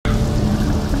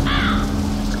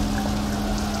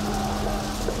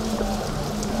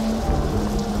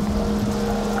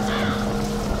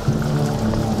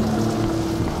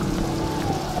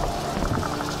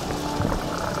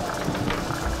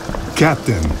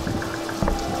Captain.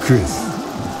 Chris.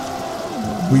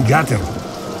 We got him.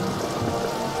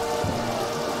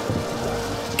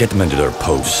 Get them into their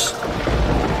posts.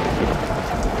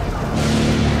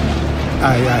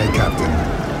 Aye, aye, Captain.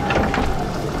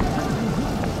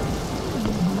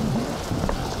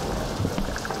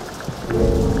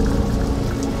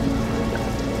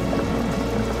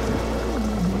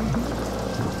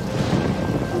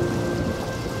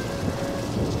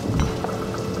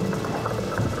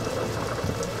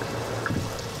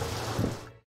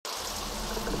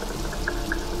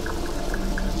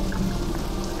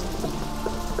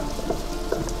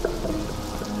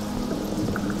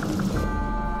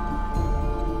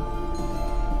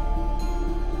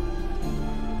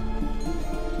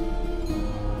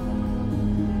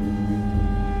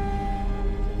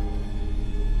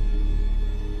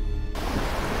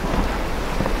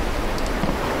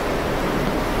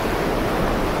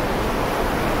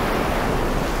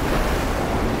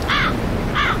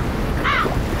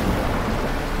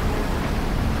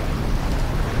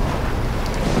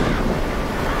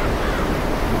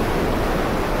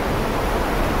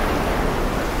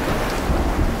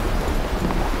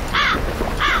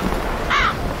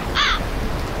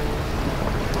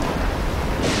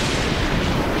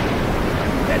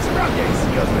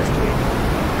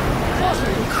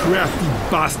 Crafty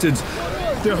bastards.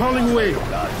 They're hauling away.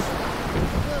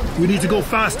 We need to go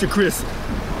faster, Chris.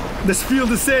 Let's fill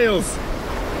the sails.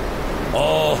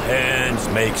 All hands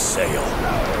make sail.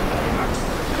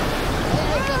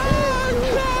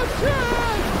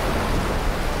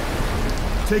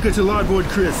 Take her to larboard,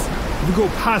 Chris. If we go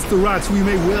past the rats, we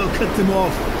may well cut them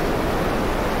off.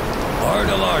 Hard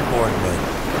to larboard, men.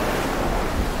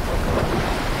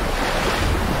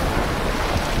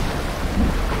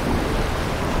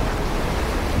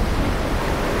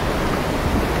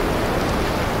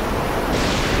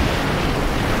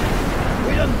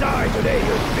 Die today,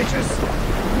 you bitches!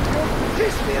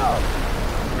 Piss me off!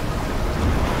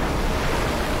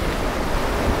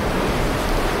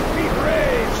 Be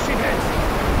brave, shitheads!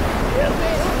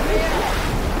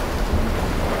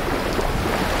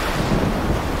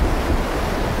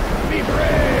 Be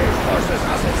brave, horses,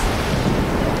 asses!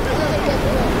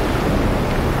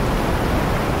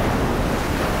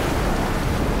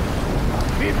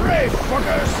 Be brave,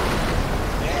 fuckers!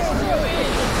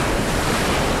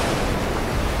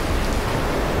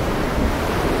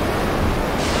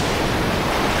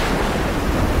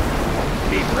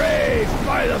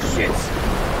 Pile of shits!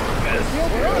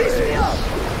 Piss me off!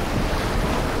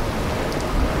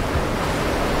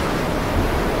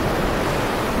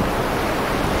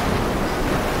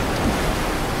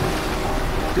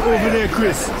 Go over there,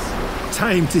 Chris.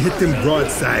 Time to hit them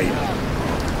broadside.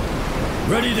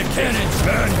 Ready the cannons,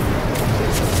 man!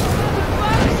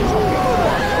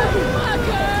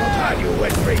 God, you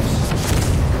wet freaks!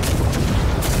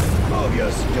 Move,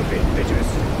 you stupid bitches!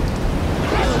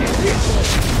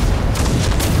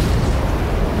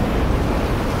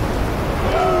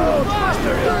 Oh,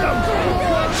 master is dumb!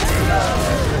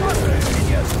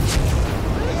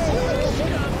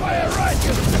 Fire right,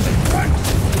 you stupid tracks!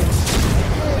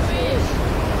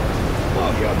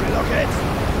 Move your blockheads!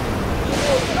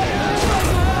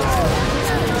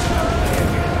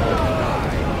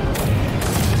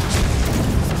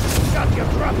 Shut your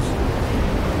traps!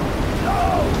 No,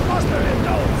 master is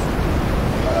dogs!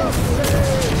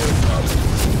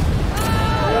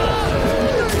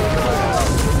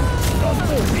 Don't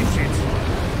move, dipshit!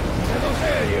 It'll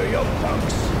fail you, you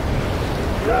punks!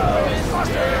 No,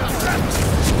 faster and traps!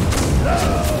 No,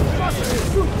 faster and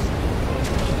troops!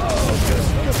 Oh, you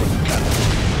stupid cunt!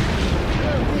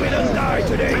 We don't die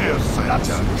today, you sluts!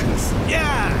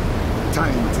 Yeah!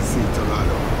 Time to see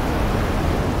Torado.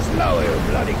 Slow, you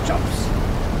bloody chops!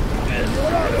 And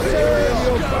run,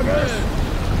 you buggers!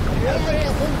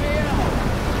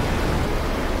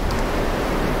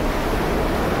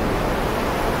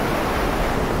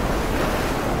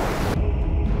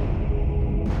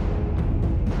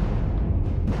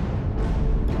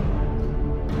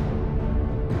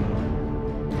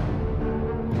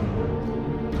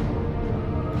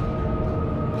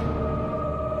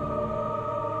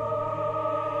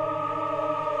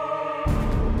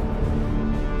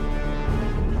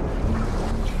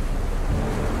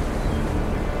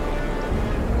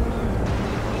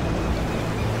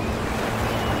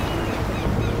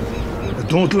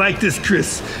 Don't like this,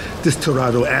 Chris. This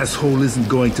Torado asshole isn't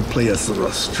going to play us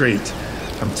straight.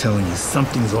 I'm telling you,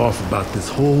 something's off about this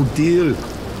whole deal.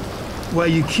 Why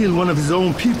you kill one of his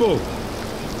own people?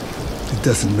 It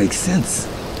doesn't make sense.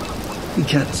 We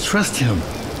can't trust him.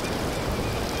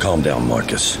 Calm down,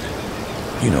 Marcus.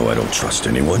 You know I don't trust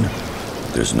anyone.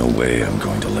 There's no way I'm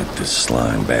going to let this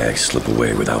slime bag slip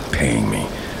away without paying me.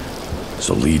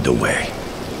 So lead the way.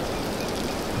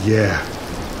 Yeah,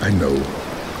 I know.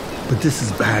 But this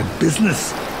is bad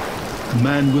business. A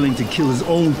man willing to kill his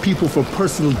own people for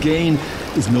personal gain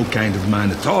is no kind of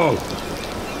man at all.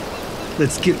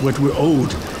 Let's get what we're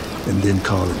owed, and then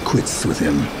call it quits with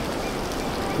him.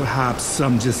 Perhaps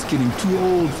I'm just getting too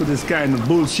old for this kind of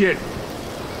bullshit.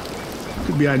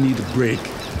 Could be I need a break.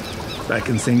 Back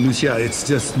in St. Lucia, it's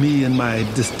just me and my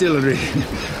distillery.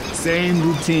 Same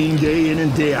routine day in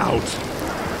and day out.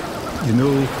 You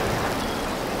know...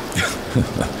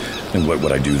 And what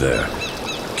would I do there?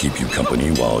 Keep you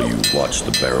company while you watch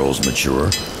the barrels mature?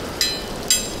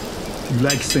 You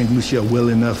liked St. Lucia well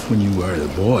enough when you were a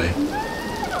boy.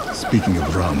 Speaking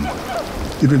of rum,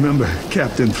 you remember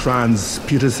Captain Franz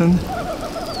Peterson?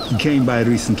 He came by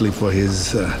recently for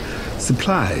his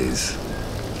supplies.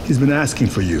 He's been asking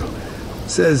for you.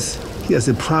 Says he has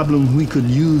a problem we could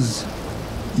use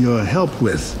your help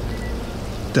with.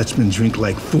 Dutchmen drink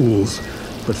like fools,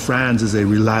 but Franz is a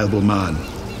reliable man.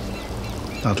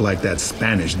 Not like that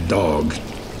Spanish dog,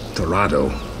 Torado.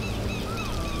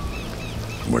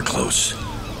 We're close.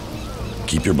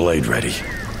 Keep your blade ready.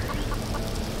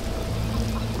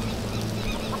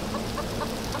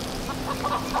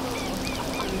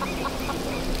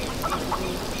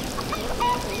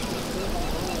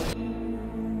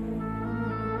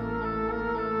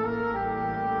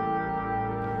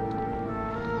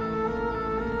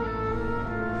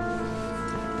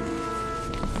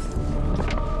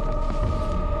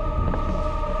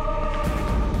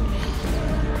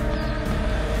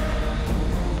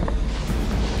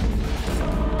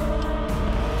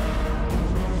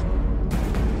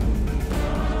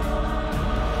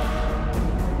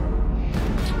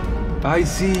 I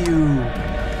see you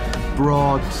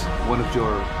brought one of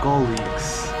your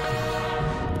colleagues.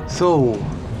 So,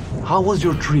 how was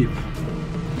your trip?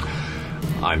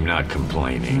 I'm not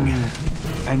complaining.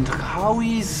 And how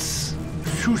is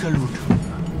Shutalut?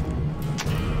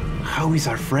 How is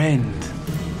our friend?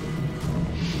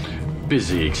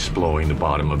 Busy exploring the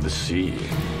bottom of the sea.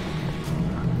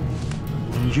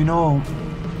 You know,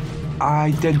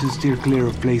 I tend to steer clear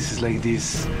of places like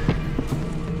this.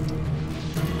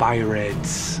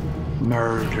 Pirates,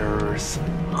 murders,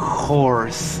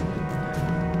 whores,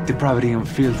 depravity and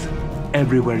filth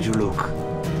everywhere you look.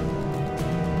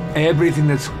 Everything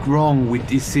that's wrong with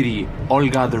this city all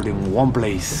gathered in one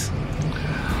place.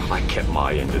 I kept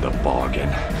my end of the bargain.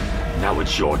 Now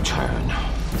it's your turn.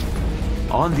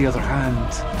 On the other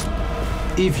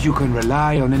hand, if you can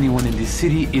rely on anyone in this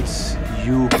city, it's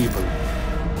you people.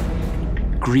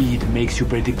 Greed makes you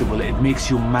predictable, it makes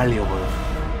you malleable.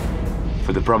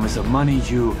 For the promise of money,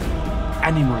 you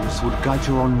animals would gut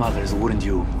your own mothers, wouldn't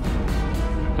you?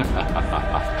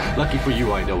 Lucky for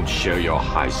you, I don't share your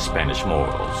high Spanish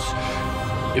morals.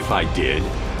 If I did,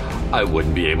 I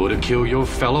wouldn't be able to kill your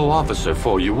fellow officer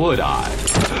for you, would I?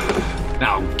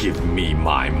 Now give me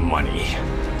my money.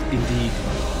 Indeed.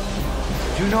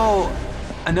 You know,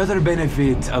 another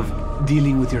benefit of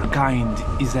dealing with your kind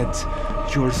is that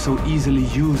you're so easily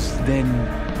used,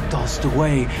 then tossed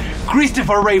away.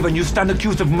 Christopher Raven, you stand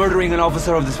accused of murdering an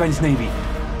officer of the Spanish Navy.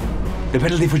 The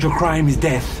penalty for your crime is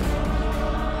death.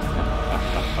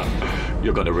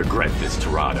 You're gonna regret this,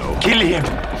 Torado. Kill him!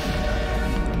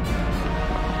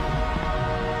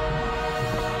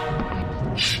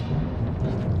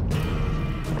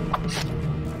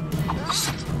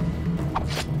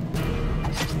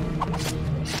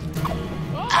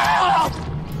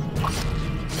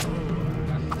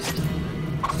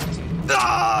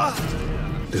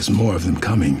 There's more of them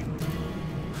coming.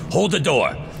 Hold the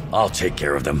door. I'll take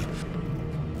care of them.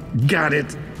 Got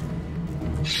it.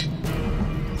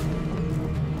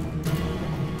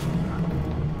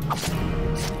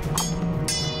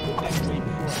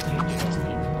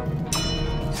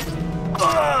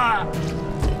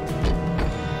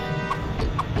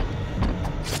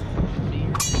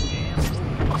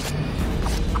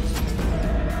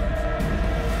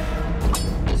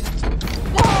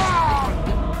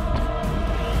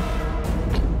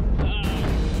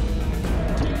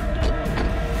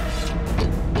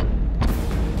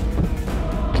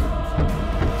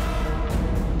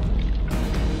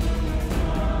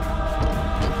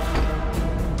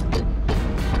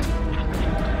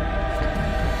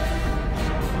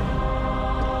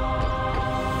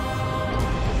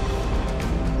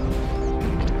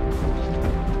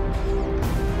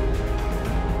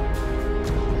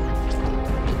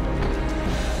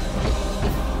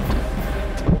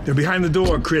 They're behind the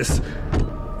door, Chris.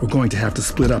 We're going to have to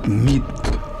split up and meet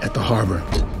at the harbor.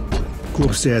 Go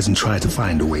upstairs and try to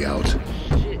find a way out.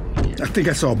 I think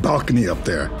I saw a balcony up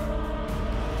there.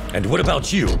 And what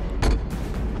about you?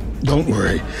 Don't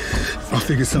worry. I'll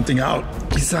figure something out.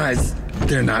 Besides,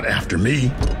 they're not after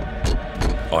me.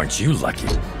 Aren't you lucky?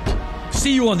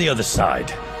 See you on the other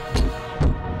side.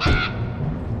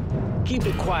 Keep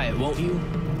it quiet, won't you?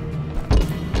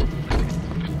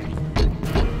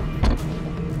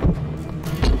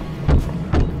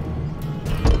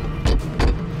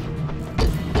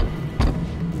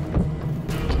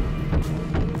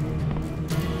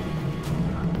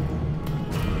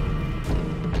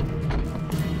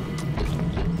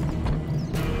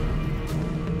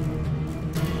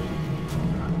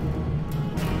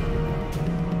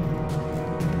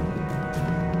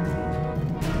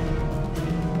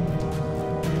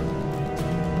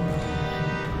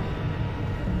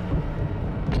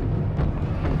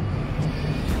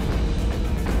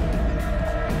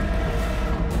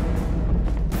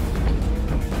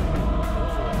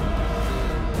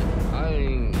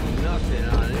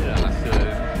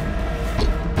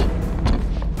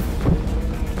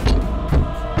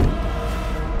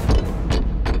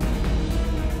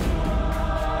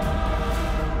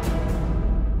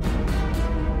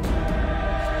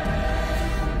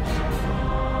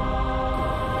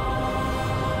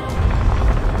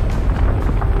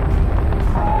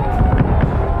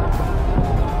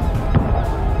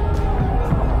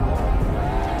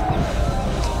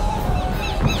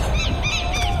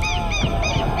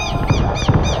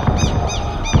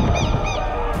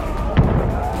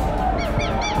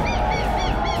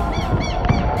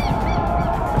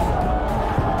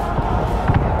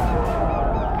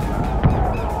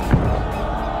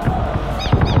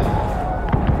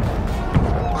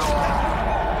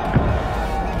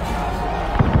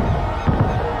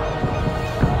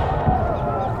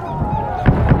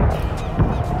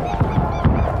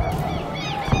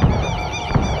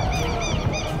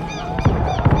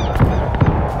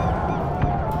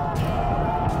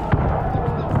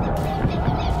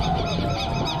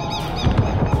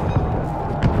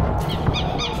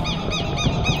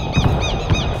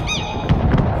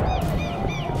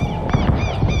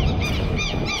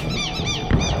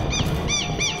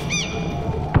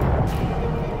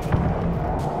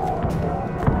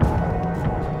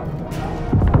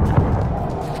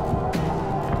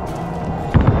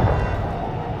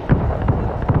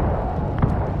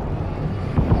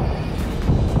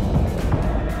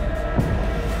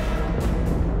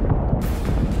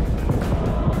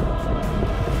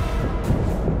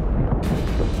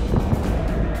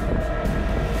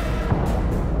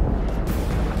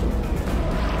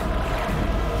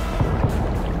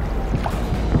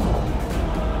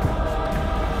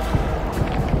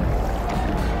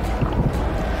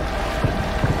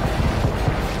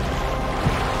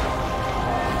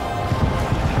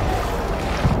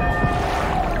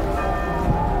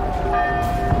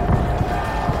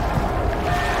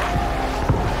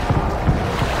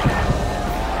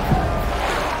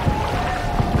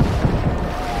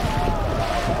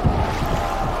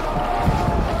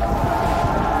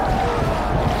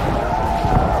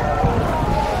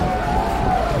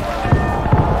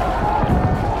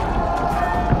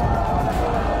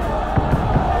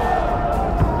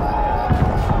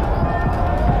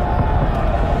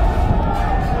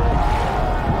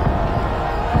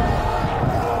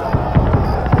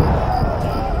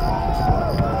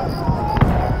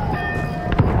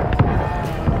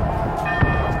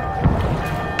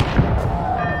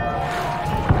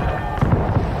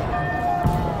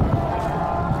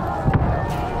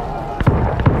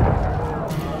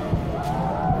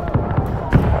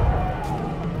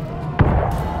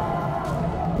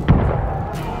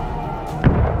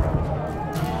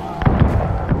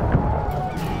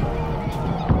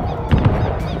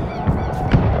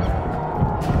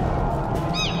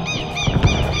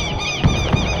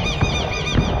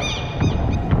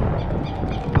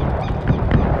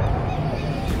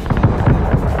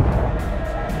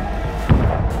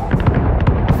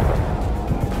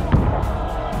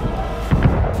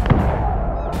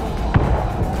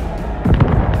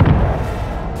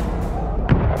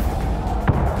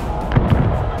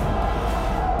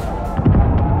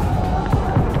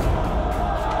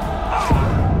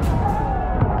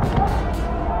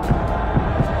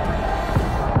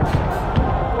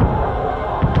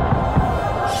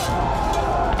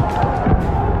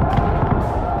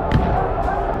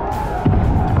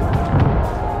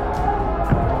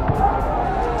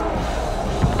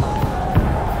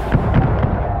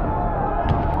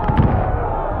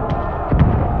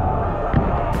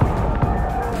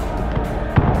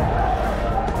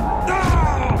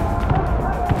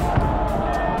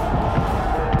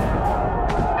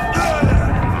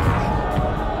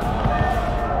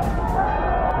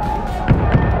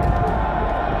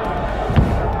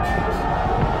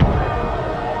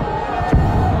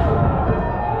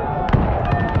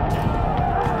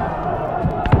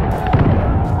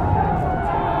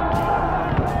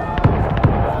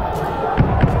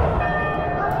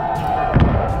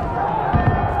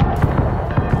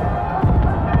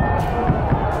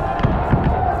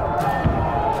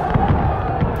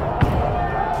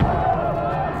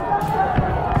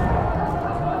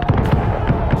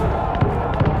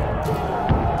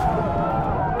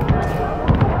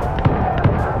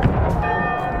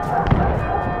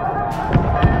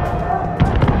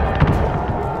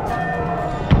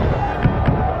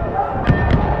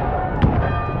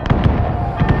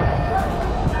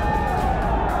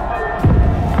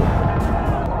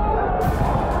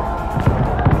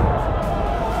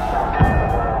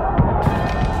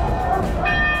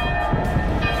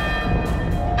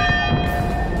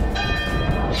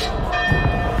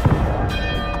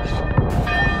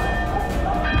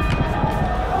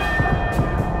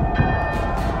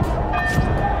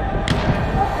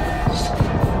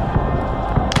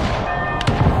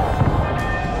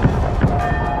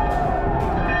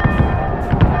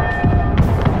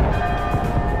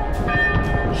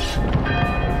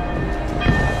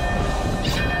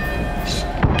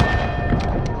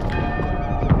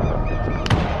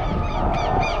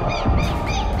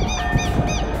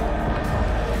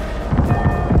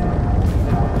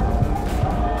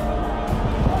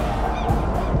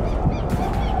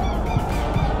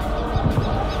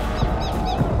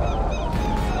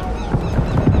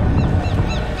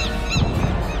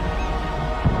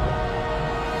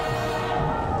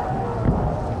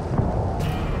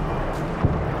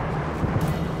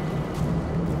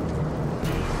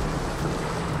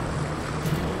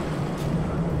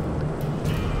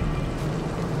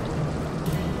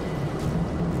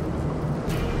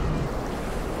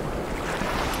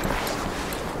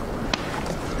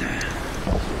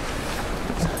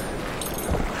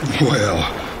 Well,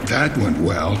 that went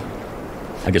well.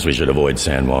 I guess we should avoid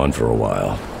San Juan for a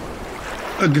while.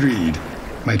 Agreed.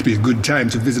 Might be a good time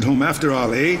to visit home after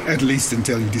all, eh? At least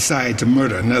until you decide to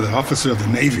murder another officer of the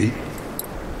Navy.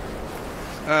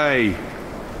 Hey,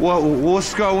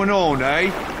 what's going on,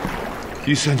 eh?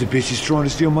 You sons of bitches trying to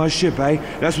steal my ship, eh?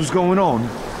 That's what's going on?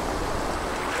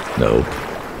 Nope.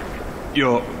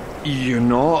 You're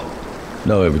not?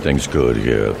 No, everything's good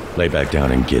here. Lay back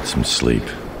down and get some sleep.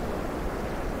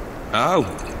 Oh.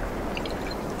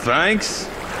 Thanks.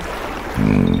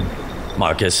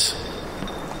 Marcus,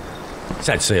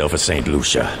 set sail for St.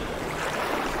 Lucia.